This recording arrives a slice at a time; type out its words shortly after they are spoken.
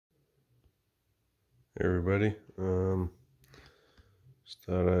Hey everybody, just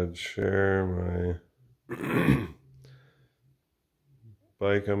thought I'd share my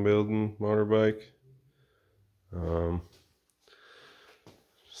bike I'm building, motorbike.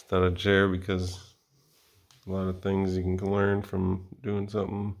 Just thought I'd share because a lot of things you can learn from doing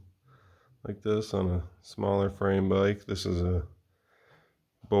something like this on a smaller frame bike. This is a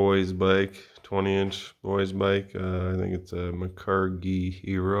boys bike, 20-inch boys bike. I think it's a McCargy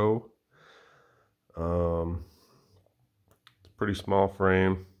Hero. Pretty small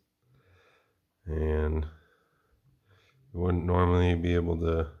frame, and you wouldn't normally be able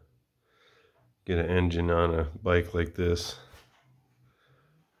to get an engine on a bike like this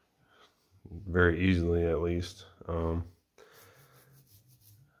very easily, at least. I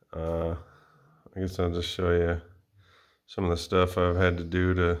guess I'll just show you some of the stuff I've had to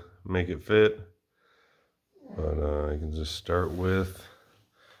do to make it fit, but I can just start with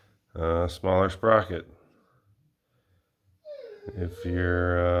a smaller sprocket. If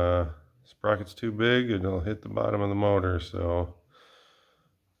your sprocket's too big, it'll hit the bottom of the motor, so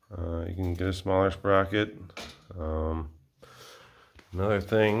you can get a smaller sprocket. Another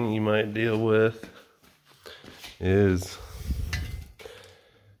thing you might deal with is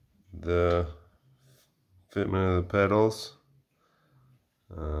the fitment of the pedals.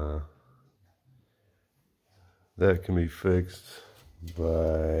 That can be fixed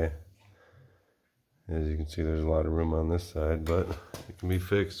by, as you can see, there's a lot of room on this side, but it can be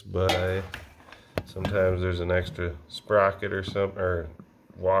fixed by, sometimes there's an extra sprocket or something, or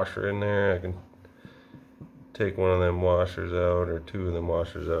washer in there. I can take one of them washers out, or two of them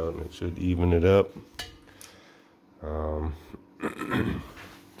washers out, and it should even it up.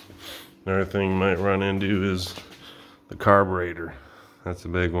 Another thing you might run into is the carburetor. That's a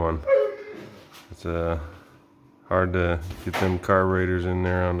big one. It's hard to get them carburetors in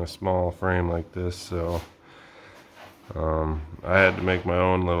there on a small frame like this, so I had to make my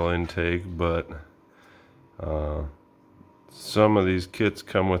own little intake, but some of these kits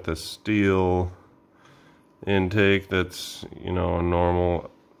come with a steel intake that's, you know, a normal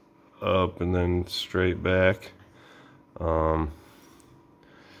up and then straight back. And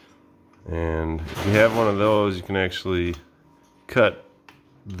if you have one of those, you can actually cut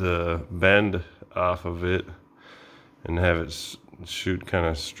the bend off of it and have it shoot kind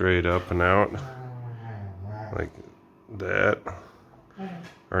of straight up and out like that.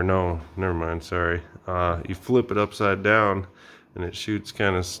 Or no, never mind, sorry. You flip it upside down and it shoots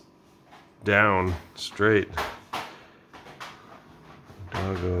kind of down straight.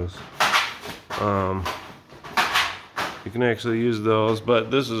 Doggos. You can actually use those, but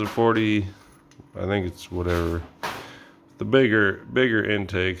this is a 40, I think it's whatever, the bigger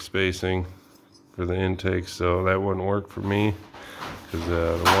intake spacing for the intake, so that wouldn't work for me, because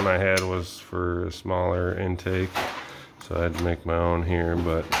the one I had was for a smaller intake, so I had to make my own here.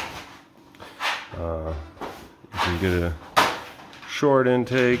 But you can get a short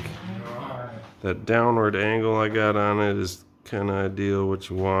intake. That downward angle I got on it is kind of ideal, what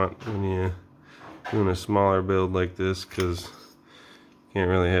you want when you're doing a smaller build like this, because you can't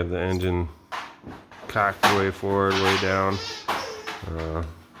really have the engine cocked way forward, way down.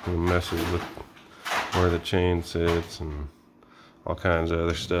 It messes with where the chain sits and all kinds of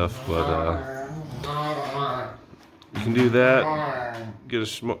other stuff, but you can do that, get a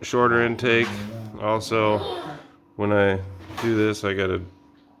shorter intake. Also, when I do this, I gotta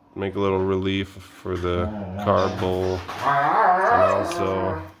make a little relief for the carb bowl, and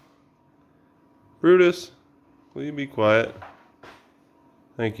also, Brutus, will you be quiet?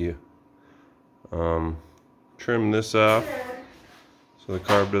 Thank you. Trim this off so the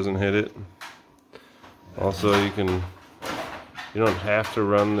carb doesn't hit it. Also, you don't have to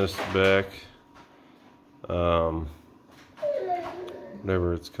run this back,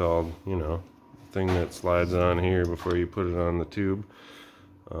 whatever it's called, you know, thing that slides on here before you put it on the tube.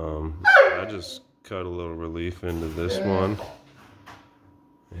 I just cut a little relief into this one,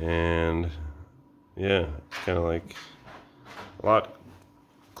 and yeah, it's kind of like a lot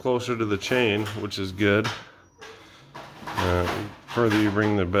closer to the chain, which is good. The further you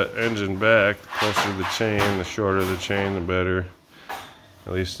bring the engine back, the closer to the chain, the shorter the chain, the better,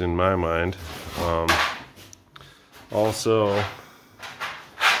 at least in my mind. Also,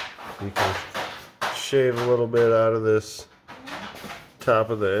 you can shave a little bit out of this top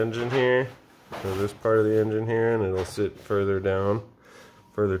of the engine here, or this part of the engine here, and it'll sit further down,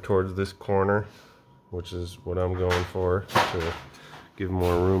 further towards this corner, which is what I'm going for, to give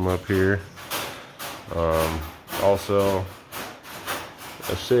more room up here. Also,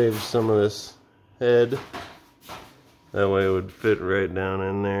 I shaved some of this head, that way it would fit right down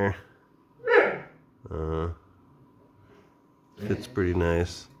in there. fits pretty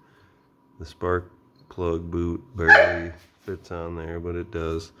nice. The spark plug boot barely fits on there, but it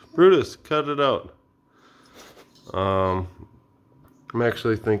does. Brutus, cut it out. I'm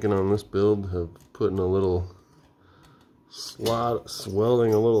actually thinking on this build of putting a little slot,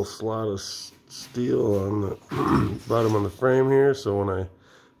 welding a little slot of steel on the bottom of the frame here, so when I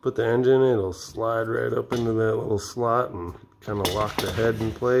put the engine in, it'll slide right up into that little slot and kind of lock the head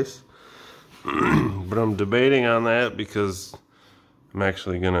in place. But I'm debating on that because I'm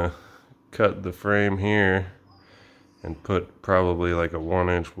actually gonna cut the frame here and put probably like a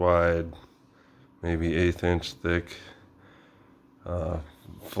 1-inch wide, maybe 1/8 inch thick,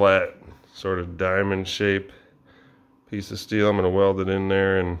 flat sort of diamond shape piece of steel. I'm gonna weld it in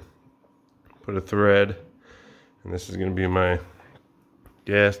there and put a thread, and this is gonna be my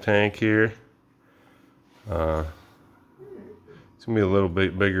gas tank here. It's gonna be a little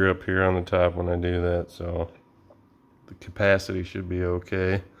bit bigger up here on the top when I do that, so the capacity should be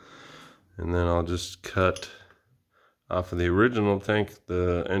okay. And then I'll just cut off of the original tank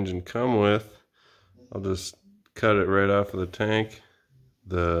the engine come with. I'll just cut it right off of the tank,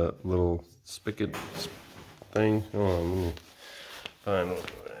 the little spigot thing. Hold on, let me find one.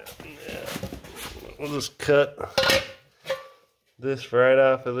 Yeah. We'll just cut this right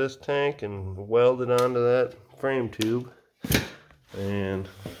off of this tank and weld it onto that frame tube, and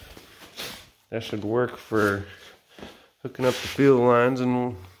that should work for hooking up the fuel lines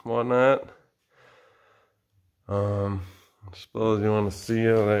and whatnot. I suppose you want to see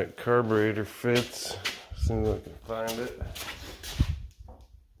how that carburetor fits as soon as I can find it.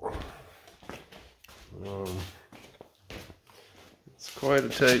 It's quite a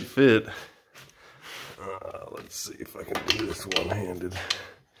tight fit. Let's see if I can do this one-handed.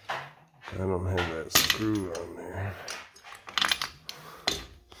 I don't have that screw on there.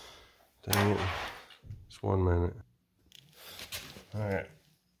 Dang it. Just 1 minute. Alright.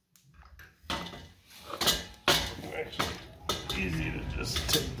 Actually, easy to just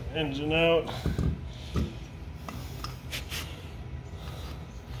take the engine out.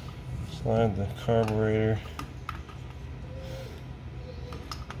 Slide the carburetor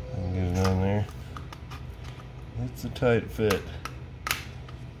and get it on there. It's a tight fit,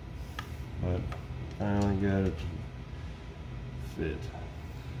 but finally got it fit.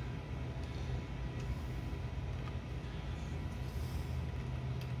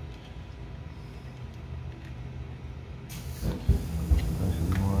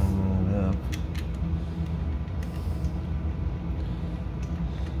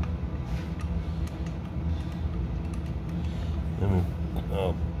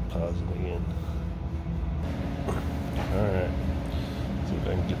 I'll pause it again. Alright, see if I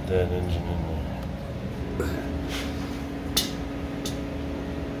can get that engine in there.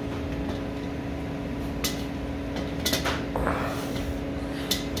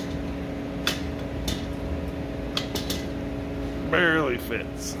 Barely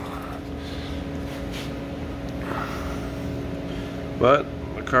fits. But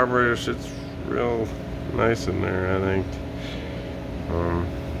the carburetor sits real nice in there, I think.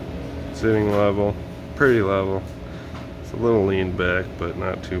 Sitting level, pretty level. It's a little leaned back, but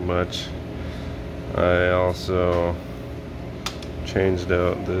not too much. I also changed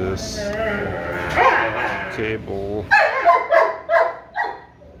out this cable.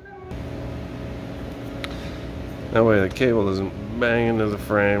 That way the cable doesn't bang into the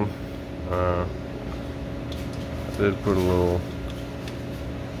frame. I did put a little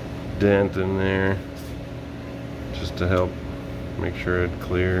dent in there just to help make sure it's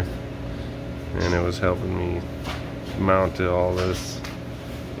clear, and it was helping me mount all this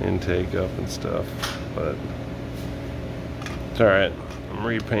intake up and stuff. But it's alright. I'm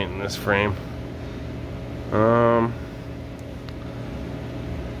repainting this frame.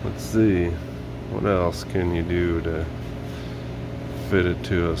 Let's see, what else can you do to fit it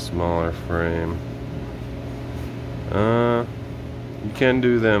to a smaller frame? You can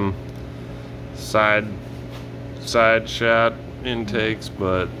do them side shot intakes,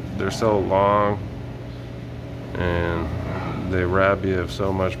 but they're so long and they rob you of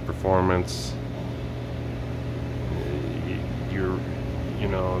so much performance. You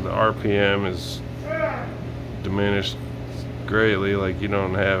know, the RPM is diminished greatly, like you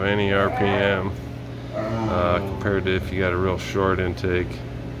don't have any RPM compared to if you got a real short intake.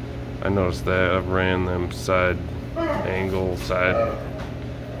 I noticed that. I've ran them side angle, side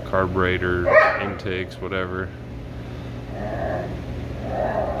carburetor intakes, whatever.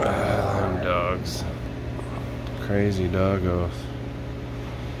 Them dogs. Crazy doggos.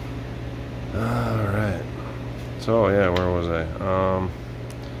 Alright. So yeah, where was I?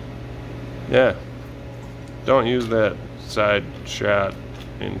 Yeah. Don't use that side shot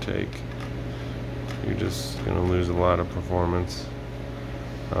intake, you're just gonna lose a lot of performance.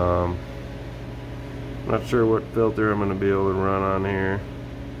 Not sure what filter I'm gonna be able to run on here,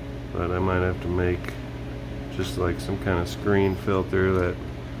 but I might have to make just like some kind of screen filter that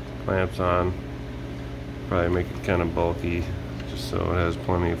clamps on. Probably make it kind of bulky just so it has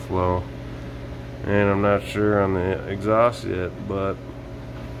plenty of flow. And I'm not sure on the exhaust yet, but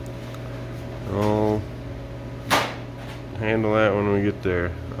I'll handle that when we get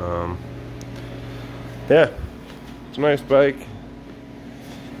there. Yeah, it's a nice bike.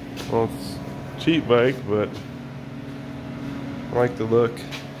 Well, it's a cheap bike, but I like the look.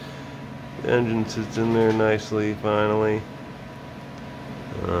 The engine sits in there nicely finally.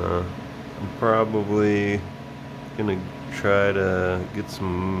 I'm probably gonna try to get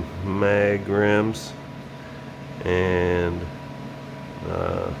some mag rims and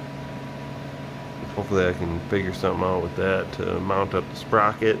hopefully I can figure something out with that to mount up the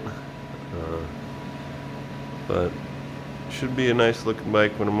sprocket. But it should be a nice looking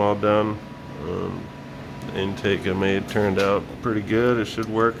bike when I'm all done. The intake I made turned out pretty good. It should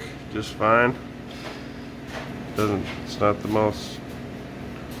work just fine. It's not the most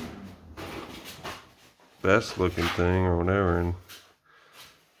best looking thing or whatever, and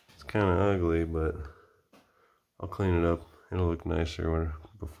it's kind of ugly, but I'll clean it up. It'll look nicer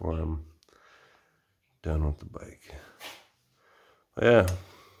before I'm done with the bike. But yeah,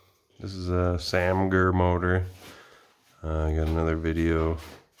 this is a Samger motor. I got another video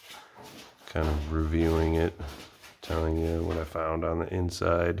kind of reviewing it, telling you what I found on the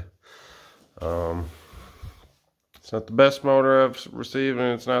inside. It's not the best motor I've received,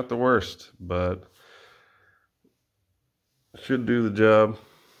 and it's not the worst, but it should do the job.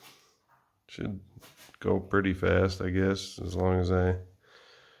 Should go pretty fast, I guess, as long as I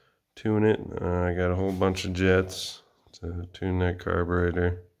tune it. I got a whole bunch of jets to tune that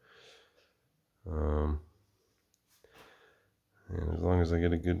carburetor. And as long as I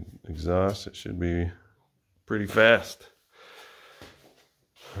get a good exhaust, it should be pretty fast.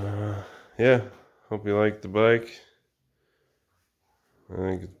 Yeah, hope you like the bike. I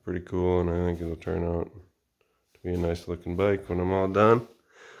think it's pretty cool, and I think it'll turn out to be a nice looking bike when I'm all done.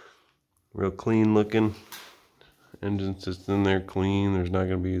 Real clean looking. Engine sits in there clean. There's not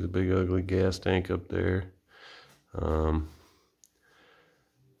going to be the big ugly gas tank up there. I'm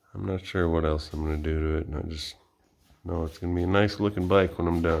not sure what else I'm going to do to it. I just know it's going to be a nice looking bike when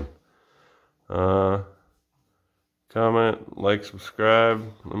I'm done. Comment, like, subscribe.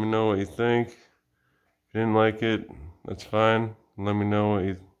 Let me know what you think. If you didn't like it, that's fine. Let me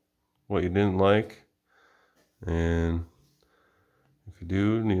know what you didn't like. And if you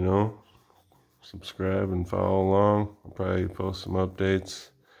do, you know, subscribe and follow along. I'll probably post some updates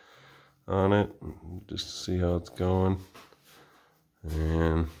on it just to see how it's going.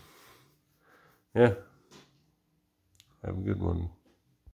 And yeah, have a good one.